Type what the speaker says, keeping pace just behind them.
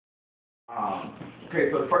Okay,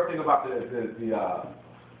 so the first thing about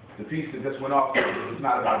the piece that just went off is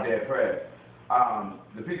not about Dead Prez.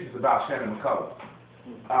 The piece is about Shannon McCullum.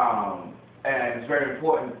 And it's very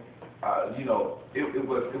important, you know, it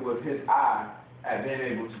was his eye at being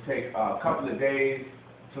able to take a couple of days,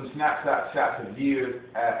 some shots of years,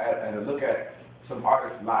 and a look at some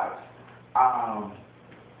artists' lives.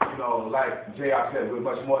 You know, like JR said, we're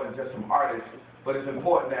much more than just some artists, but it's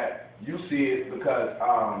important that you see it because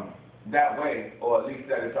that way, or at least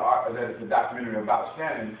that it's a documentary about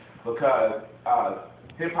Shannon, because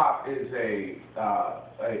hip hop is an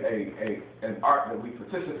art that we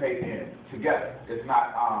participate in together. It's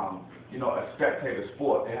not you know, a spectator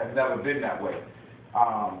sport. It has never been that way.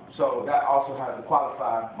 So that also has to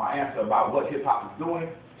qualify my answer about what hip hop is doing,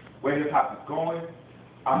 where hip hop is going,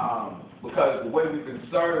 because the way we've been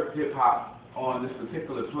served hip hop on this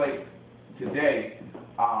particular plate today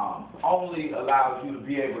only allows you to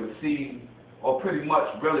be able to see, or pretty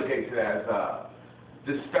much relegates it as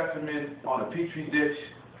this specimen on a petri dish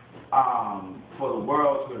for the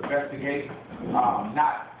world to investigate,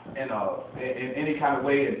 not in any kind of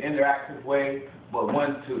way, an interactive way, but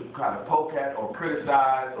one to kind of poke at or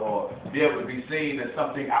criticize or be able to be seen as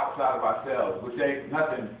something outside of ourselves, which ain't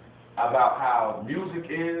nothing about how music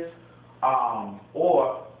is,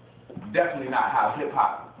 or definitely not how hip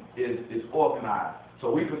hop is organized.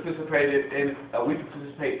 So we participate in it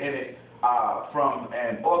from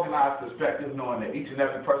an organized perspective, knowing that each and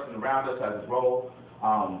every person around us has a role.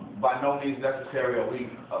 By no means necessary are we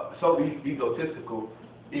so egotistical,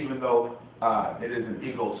 even though it is an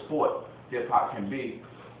ego sport, hip-hop can be,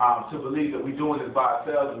 to believe that we're doing this by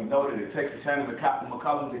ourselves. We know that it takes a Shannon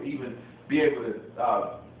McCullum to even be able to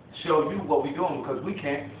show you what we're doing, because we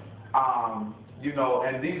can't. You know,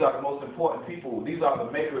 and these are the most important people. These are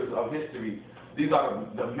the makers of history. These are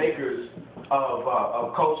the makers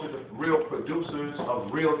of culture, the real producers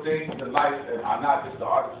of real things in life, and are not just the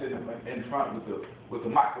artists sitting in front with the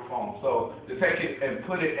microphone. So to take it and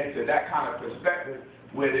put it into that kind of perspective,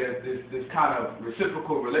 where there's this kind of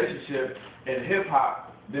reciprocal relationship in hip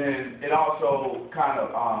hop, then it also kind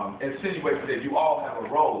of insinuates that you all have a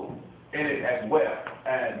role in it as well,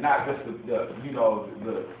 and not just the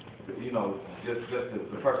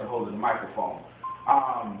person holding the microphone.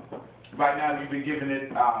 Right now, you've been given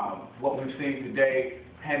it what we've seen today,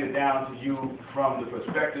 handed down to you from the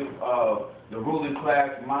perspective of the ruling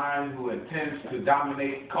class mind who intends to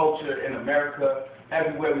dominate culture in America.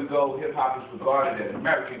 Everywhere we go, hip-hop is regarded as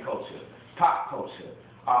American culture, pop culture.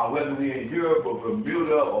 Whether we're in Europe or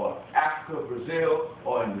Bermuda or Africa, Brazil,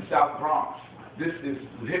 or in the South Bronx,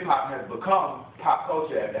 hip-hop has become pop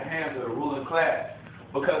culture at the hands of the ruling class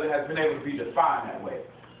because it has been able to be defined that way.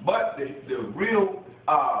 But the real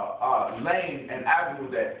lane and avenue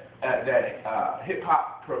that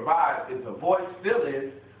hip-hop provides is a voice, still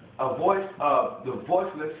is, a voice of the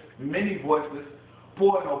voiceless, many voiceless,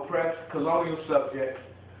 poor and oppressed colonial subjects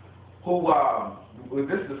who, with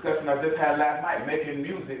this discussion I just had last night, making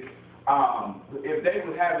music, if they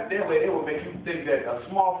would have it their way, they would make you think that a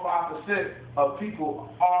small 5% of people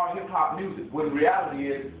are hip-hop music, when the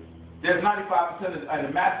reality is there's 95% of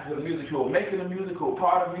the masses of the music who are making the music, who are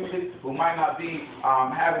part of music, who might not be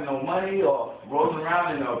having no money or rolling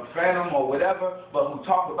around in a phantom or whatever, but who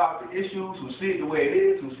talk about the issues, who see it the way it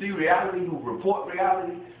is, who see reality, who report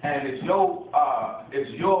reality, and it's your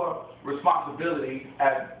responsibility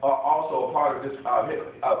as also a part of this of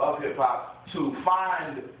hip-hop to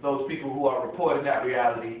find those people who are reporting that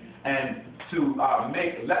reality and to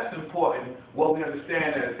make less important what we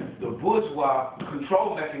understand as the bourgeois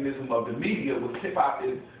control mechanism of the media, which hip-hop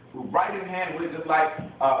is right in hand with, just like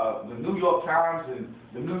the New York Times and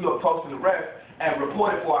the New York Post and the rest, and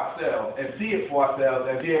report it for ourselves and see it for ourselves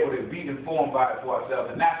and be able to be informed by it for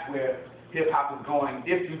ourselves. And that's where hip-hop is going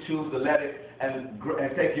if you choose to let it and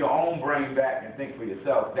take your own brain back and think for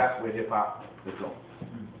yourself. That's where hip-hop is going.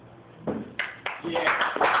 Yeah.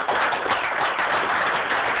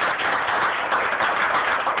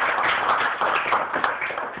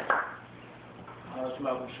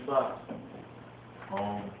 Shabazz.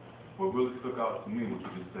 What really stuck out to me, what you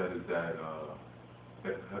just said, is that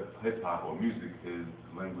hip-hop or music is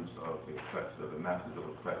the language of the oppressed, of the masses of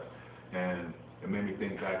oppressed. And it made me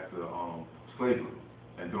think back to slavery.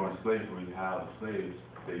 And during slavery, how the slaves,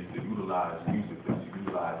 they used to utilize music, they used to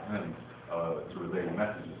utilize hymns to relay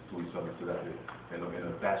messages to each other so that in a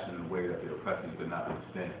fashion and way that the oppressors did not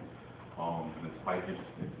understand. And it's quite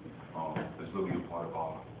interesting. It's really a part of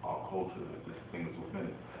our culture, this thing that's within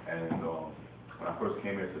it. And when I first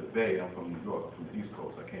came here to the Bay, I'm from New York, from the East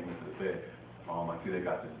Coast. I came into the Bay. I see they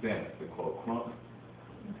got this dance. They call it crunk.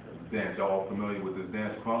 Dance. Y'all familiar with this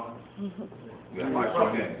dance, crunk? Yeah, like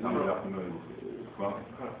from then, some of y'all familiar with it. From,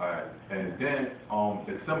 alright. And then,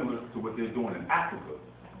 it's similar to what they're doing in Africa,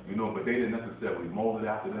 you know, but they didn't necessarily mold it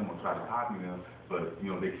after them or try to copy them, but,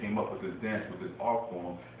 you know, they came up with this dance, with this art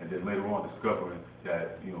form, and then later on discovering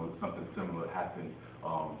that, you know, something similar happened,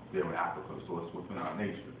 there in Africa, so it's within our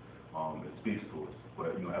nature. It speaks to us,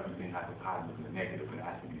 but, you know, everything has a positive and a negative, and it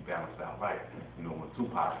has to be balanced out right. You know, when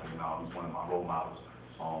Tupac came out, he's one of my role models,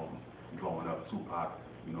 growing up, Tupac,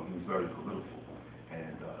 you know, he was very political,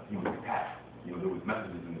 and he was attacked. You know, there was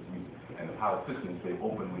messages in his music, and the politicians, they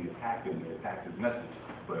openly attacked him, they attacked his message.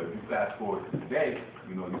 But if you fast forward to today,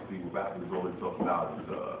 you know, you see what rappers always talk about is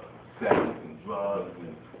sex and drugs,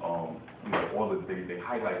 and you know, all the, they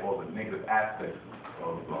highlight all the negative aspects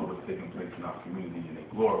of what's taking place in our community, and they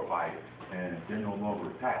glorify it, and they're no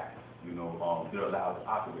longer attacked. You know, they're allowed to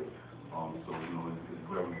operate. So, you know, it's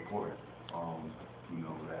very important, you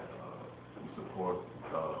know, that we support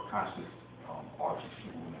conscious artists,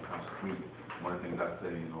 people in conscious music. One of the things I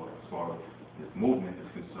say, you know, as far as this movement is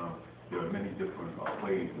concerned, there are many different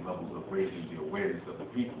ways and levels of raising the awareness of the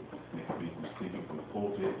people. It could be from speaking from the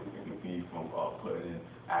pulpit, it could be from putting in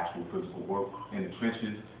actual physical work in the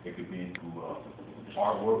trenches, it could be through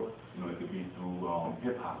artwork, you know, it could be through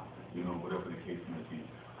hip-hop, you know, whatever the case may be.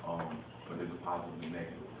 But there's a positive and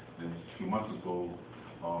negative. And a few months ago,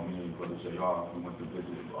 me and Brother JR, we went to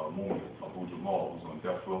visit Mooney, Abu Jamal, who's on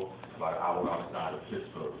death row, about an hour outside of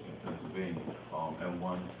Pittsburgh in Pennsylvania.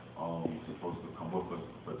 M1 was supposed to come with us,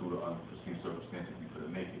 but due to unforeseen circumstances, we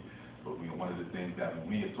couldn't make it. But, you know, one of the things that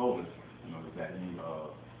Mumia told us, you know, is that he,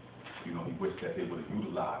 you know, he wished that they would have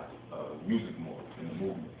utilized music more in the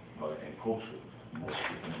movement and culture more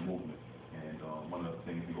within the movement. And one of the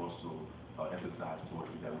things he also emphasized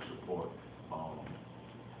towards is that we support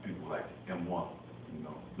people like M1. You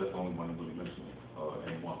know, that's the only one he really mentioned,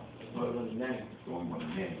 M1. The only one he named. The only one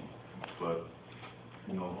he named. But,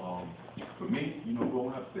 you know, for me, you know,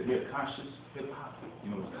 growing up, to hear conscious hip-hop,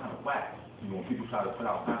 you know, it's kind of whack. You know, when people try to put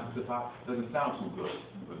out conscious hip-hop, it doesn't sound too good.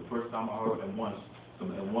 But the first time I heard some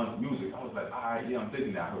M1's music, I was like, all right, yeah, I'm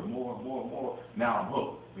digging that. I heard more and more and more. Now I'm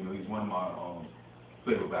hooked. You know, he's one of my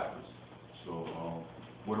favorite rappers. So,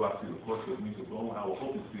 where do I see the course of music going? I would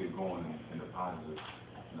hope to see it going in a positive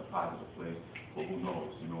place. But who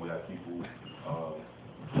knows? You know, we have people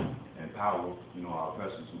in power, you know, our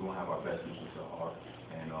oppressors who don't have our best interests at heart,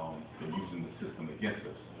 and they're using the system against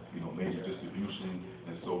us. You know, major distribution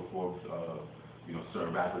and so forth. You know,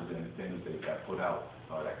 certain rappers and entertainers that put out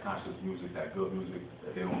that conscious music, that good music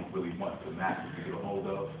that they don't really want the masses to get a hold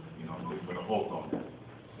of. You know, they put a hold on that.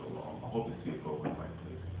 So I hope to see it go in the right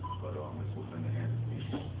place. But it's within the hands of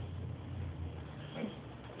people. Thank you.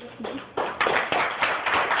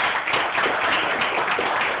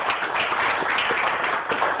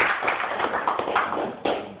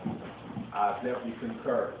 I definitely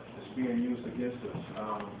concur. It's being used against us.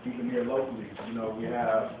 Even here locally, you know, we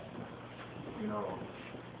have, you know,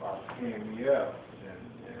 our KMEL and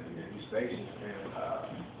these stations, and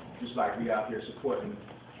just like we out here supporting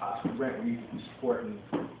Oscar Grant, we need to be supporting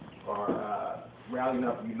or rallying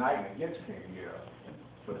up, uniting against KMEL.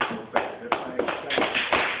 For the simple fact that they're playing the same.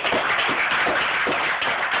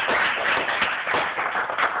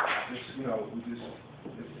 You know,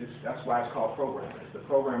 that's why it's called programming. It's to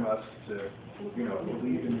program us to, you know,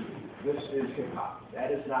 believe in this is hip hop.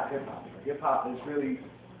 That is not hip hop. Hip hop is really,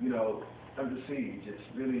 you know, under siege. It's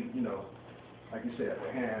really, you know, like you said, at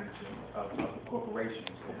the hands of the corporations.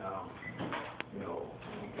 And, you know,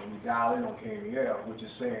 when we dial in on KMEL, we're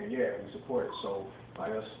just saying, yeah, we support it. So by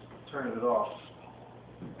us turning it off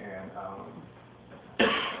and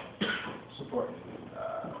supporting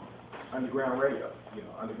underground radio, you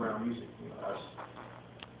know, underground music, you know,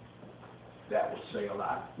 that would say a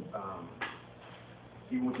lot.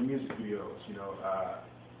 Even with the music videos, you know, I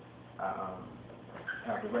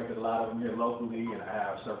have directed a lot of them here locally, and I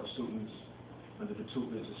have several students under the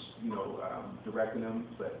tutelage, you know, directing them.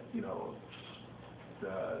 But you know,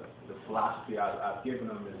 the philosophy I've given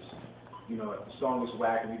them is, you know, if the song is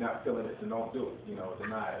whack and you're not feeling it, then don't do it. You know,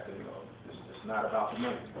 deny it. You know, it's not about the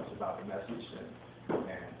money. It's about the message and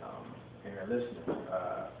they're listening.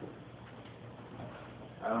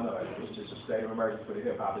 I don't know. It's just a state of emergency for the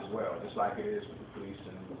hip hop as well, just like it is with the police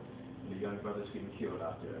and the young brothers getting killed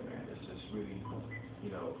out there. Man, it's just really,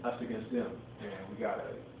 you know, us against them, and we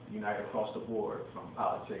gotta unite across the board, from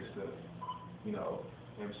politics to, you know,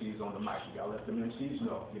 MCs on the mic. We gotta let them MCs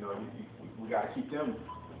know. You know, we gotta keep them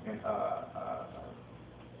and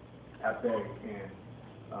at bay. And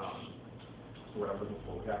what I'm looking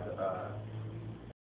for, we have to